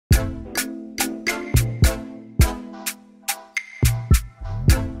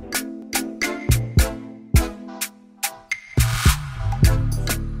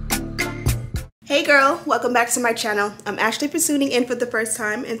Hey girl, welcome back to my channel. I'm Ashley tuning in for the first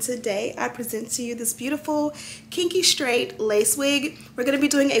time, and today I present to you this beautiful kinky straight lace wig. We're going to be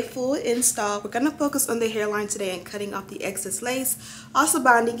doing a full install. We're going to focus on the hairline today and cutting off the excess lace, also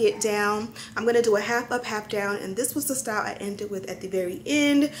bonding it down. I'm going to do a half up, half down, and this was the style I ended with at the very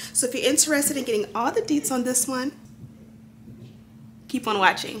end. So if you're interested in getting all the deets on this one, keep on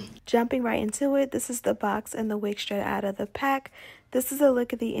watching. Jumping right into it, this is the box and the wig straight out of the pack. This is a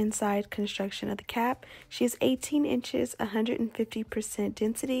look at the inside construction of the cap. She is 18 inches, 150%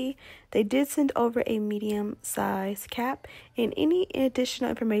 density. They did send over a medium size cap, and any additional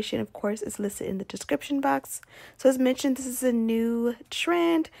information, of course, is listed in the description box. So as mentioned, this is a new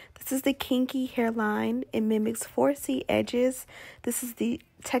trend. This is the kinky hairline. It mimics 4C edges. This is the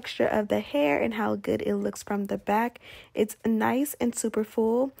texture of the hair and how good it looks from the back. It's nice and super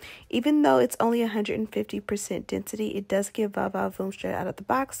full. Even though it's only 150% density, it does give volume straight out of the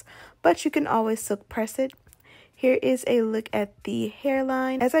box, but you can always silk press it. Here is a look at the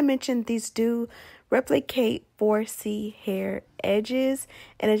hairline. As I mentioned, these do replicate 4C hair edges,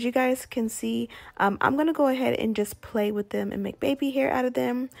 and as you guys can see, I'm gonna go ahead and just play with them and make baby hair out of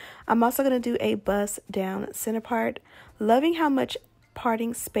them. I'm also gonna do a bust down center part. Loving how much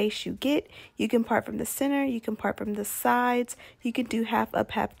parting space you get. You can part from the center, you can part from the sides, you can do half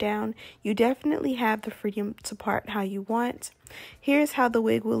up, half down. You definitely have the freedom to part how you want. Here's how the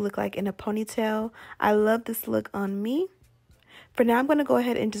wig will look like in a ponytail. I love this look on me. For now, I'm going to go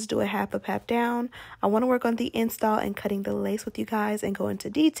ahead and just do a half up, half down. I want to work on the install and cutting the lace with you guys and go into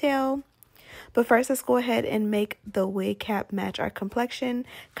detail. But first, let's go ahead and make the wig cap match our complexion.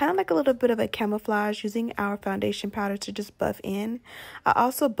 Kind of like a little bit of a camouflage, using our foundation powder to just buff in. I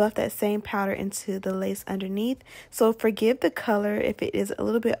also buffed that same powder into the lace underneath. So forgive the color if it is a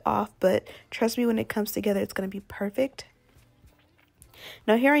little bit off, but trust me, when it comes together, it's going to be perfect.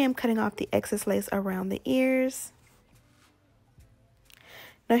 Now here I am cutting off the excess lace around the ears.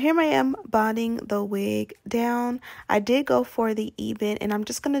 Now here I am bonding the wig down. I did go for the even, and I'm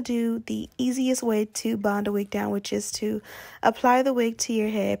just going to do the easiest way to bond a wig down, which is to apply the wig to your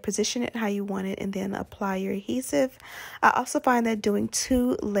head, position it how you want it, and then apply your adhesive. I also find that doing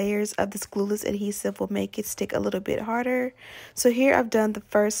 2 layers of this glueless adhesive will make it stick a little bit harder. So here I've done the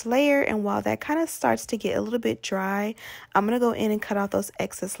first layer, and while that kind of starts to get a little bit dry, I'm going to go in and cut off those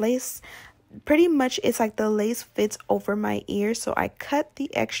excess lace. Pretty much it's like the lace fits over my ear, so I cut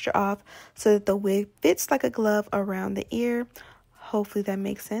the extra off so that the wig fits like a glove around the ear. Hopefully that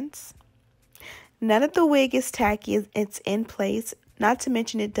makes sense. Now that the wig is tacky, it's in place, not to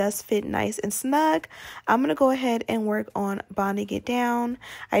mention it does fit nice and snug, I'm going to go ahead and work on bonding it down.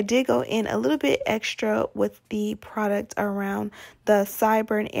 I did go in a little bit extra with the product around the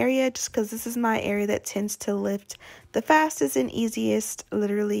sideburn area, just because this is my area that tends to lift the fastest and easiest,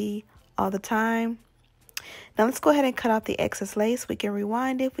 literally all the time. Now let's go ahead and cut off the excess lace. We can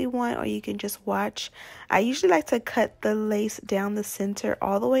rewind if we want, or you can just watch. I usually like to cut the lace down the center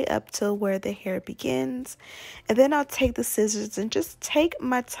all the way up to where the hair begins, and then I'll take the scissors and just take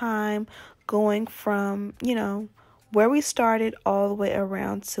my time going from, you know, where we started all the way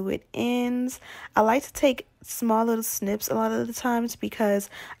around to it ends. I like to take small little snips a lot of the times because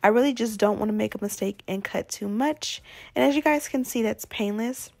I really just don't want to make a mistake and cut too much. And as you guys can see, that's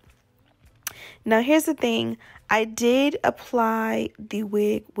painless. Now here's the thing, I did apply the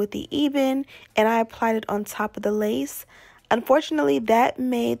wig with the even, and I applied it on top of the lace. Unfortunately, that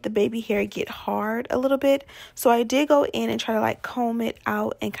made the baby hair get hard a little bit, so I did go in and try to like comb it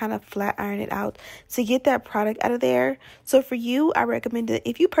out and kind of flat iron it out to get that product out of there. So for you, I recommend that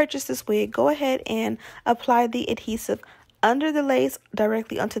if you purchase this wig, go ahead and apply the adhesive under the lace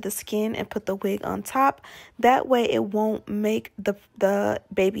directly onto the skin and put the wig on top. That way it won't make the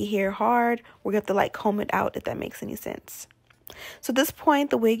baby hair hard. We're going to have to like comb it out, if that makes any sense. So at this point,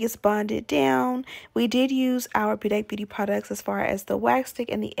 the wig is bonded down. We did use our Beauty products as far as the wax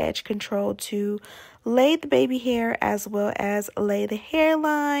stick and the edge control to lay the baby hair as well as lay the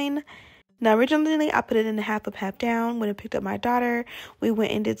hairline. Now, originally, I put it in a half up, half down. When I picked up my daughter, we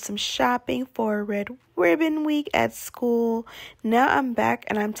went and did some shopping for a red ribbon week at school. Now I'm back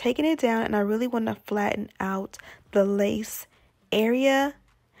and I'm taking it down, and I really want to flatten out the lace area.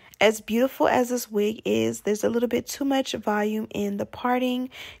 As beautiful as this wig is, there's a little bit too much volume in the parting,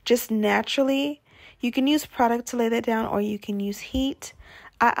 just naturally. You can use product to lay that down, or you can use heat.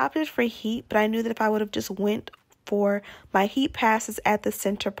 I opted for heat, but I knew that if I would have just went for my heat passes at the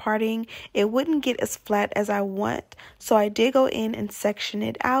center parting, it wouldn't get as flat as I want. So I did go in and section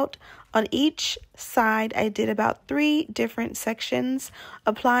it out. On each side, I did about 3 different sections,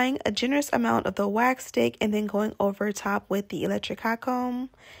 applying a generous amount of the wax stick and then going over top with the electric hot comb.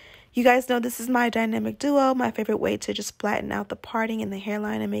 You guys know this is my dynamic duo, my favorite way to just flatten out the parting and the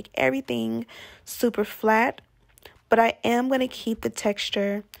hairline and make everything super flat. But I am going to keep the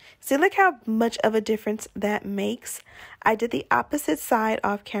texture. See, look how much of a difference that makes. I did the opposite side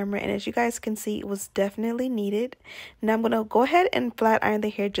off camera, and as you guys can see, it was definitely needed. Now I'm going to go ahead and flat iron the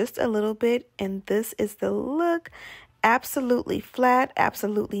hair just a little bit, and this is the look. Absolutely flat,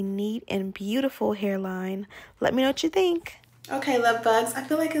 absolutely neat, and beautiful hairline. Let me know what you think. Okay, love bugs, I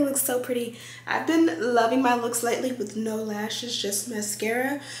feel like it looks so pretty. I've been loving my looks lately with no lashes, just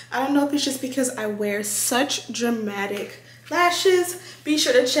mascara. I don't know if it's just because I wear such dramatic lashes. Be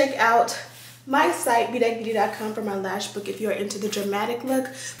sure to check out my site, bdagbeauty.com, for my lash book if you're into the dramatic look.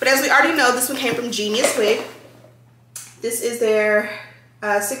 But as we already know, this one came from Geniuswigs. This is their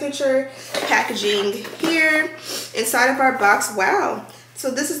signature packaging here inside of our box. Wow. So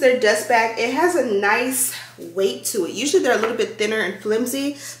this is their dust bag. It has a nice weight to it. Usually they're a little bit thinner and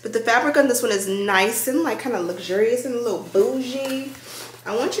flimsy, but the fabric on this one is nice and like kind of luxurious and a little bougie.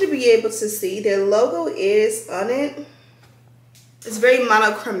 I want you to be able to see their logo is on it. It's very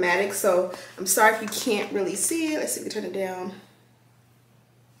monochromatic, so I'm sorry if you can't really see it. Let's see if we turn it down.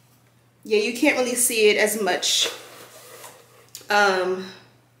 Yeah, you can't really see it as much on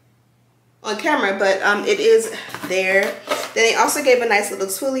camera, but it is there. Then they also gave a nice little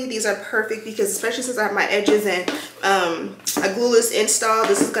twilly. These are perfect because, especially since I have my edges and a glueless install,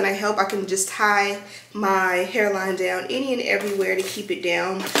 this is going to help. I can just tie my hairline down any and everywhere to keep it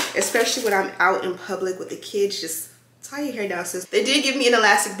down, especially when I'm out in public with the kids. Just tie your hair down, sis. They did give me an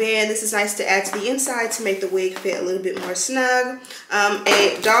elastic band. This is nice to add to the inside to make the wig fit a little bit more snug.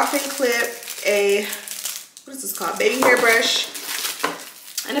 A dolphin clip, what is this called? Baby hairbrush,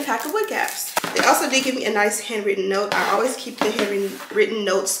 and a pack of wig caps. They also did give me a nice handwritten note. I always keep the handwritten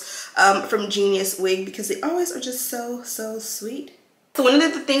notes from Geniuswigs because they always are just so sweet. So one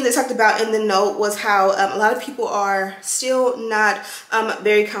of the things they talked about in the note was how a lot of people are still not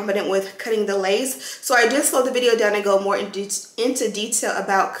very confident with cutting the lace. So I did slow the video down and go more into detail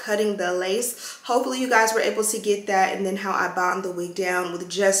about cutting the lace. Hopefully you guys were able to get that, and then how I bond the wig down with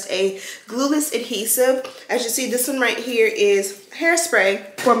just a glueless adhesive. As you see, this one right here is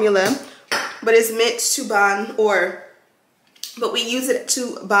hairspray formula, but it's meant to bond, but we use it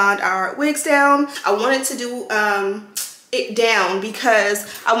to bond our wigs down. I wanted to do it down because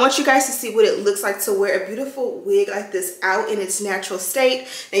I want you guys to see what it looks like to wear a beautiful wig like this out in its natural state.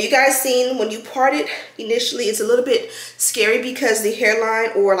 Now you guys seen when you part it initially, it's a little bit scary because the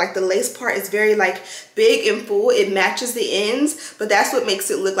hairline or like the lace part is very like big and full. It matches the ends, but that's what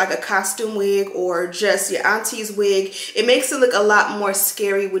makes it look like a costume wig or just your auntie's wig. It makes it look a lot more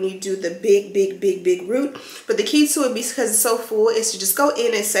scary when you do the big root. But the key to it, because it's so full, is to just go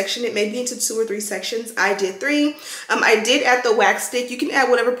in and section it maybe into 2 or 3 sections. I did 3. I did add the wax stick. You can add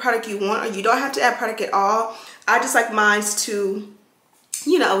whatever product you want, or you don't have to add product at all. I just like mine to,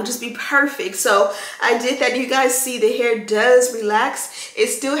 you know, just be perfect. So I did that. You guys see the hair does relax. It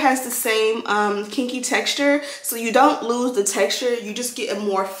still has the same kinky texture, so you don't lose the texture. You just get a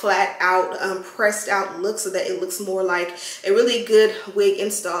more flat out, pressed out look, so that it looks more like a really good wig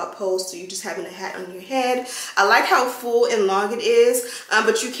install opposed to you just having a hat on your head. I like how full and long it is,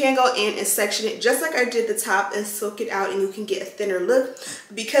 but you can go in and section it just like I did the top and silk it out, and you can get a thinner look.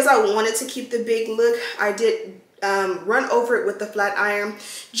 Because I wanted to keep the big look, I did run over it with the flat iron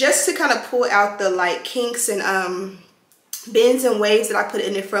just to kind of pull out the like kinks and bends and waves that I put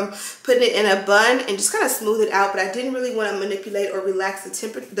in it from putting it in a bun, and just kind of smooth it out. But I didn't really want to manipulate or relax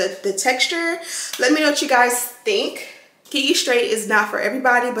the texture. Let me know what you guys think. Kinky straight is not for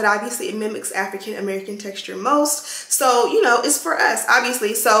everybody, but obviously it mimics African American texture most. So, you know, it's for us,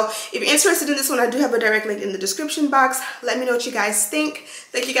 obviously. So if you're interested in this one, I do have a direct link in the description box. Let me know what you guys think.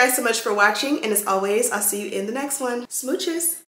 Thank you guys so much for watching. And as always, I'll see you in the next one. Smooches.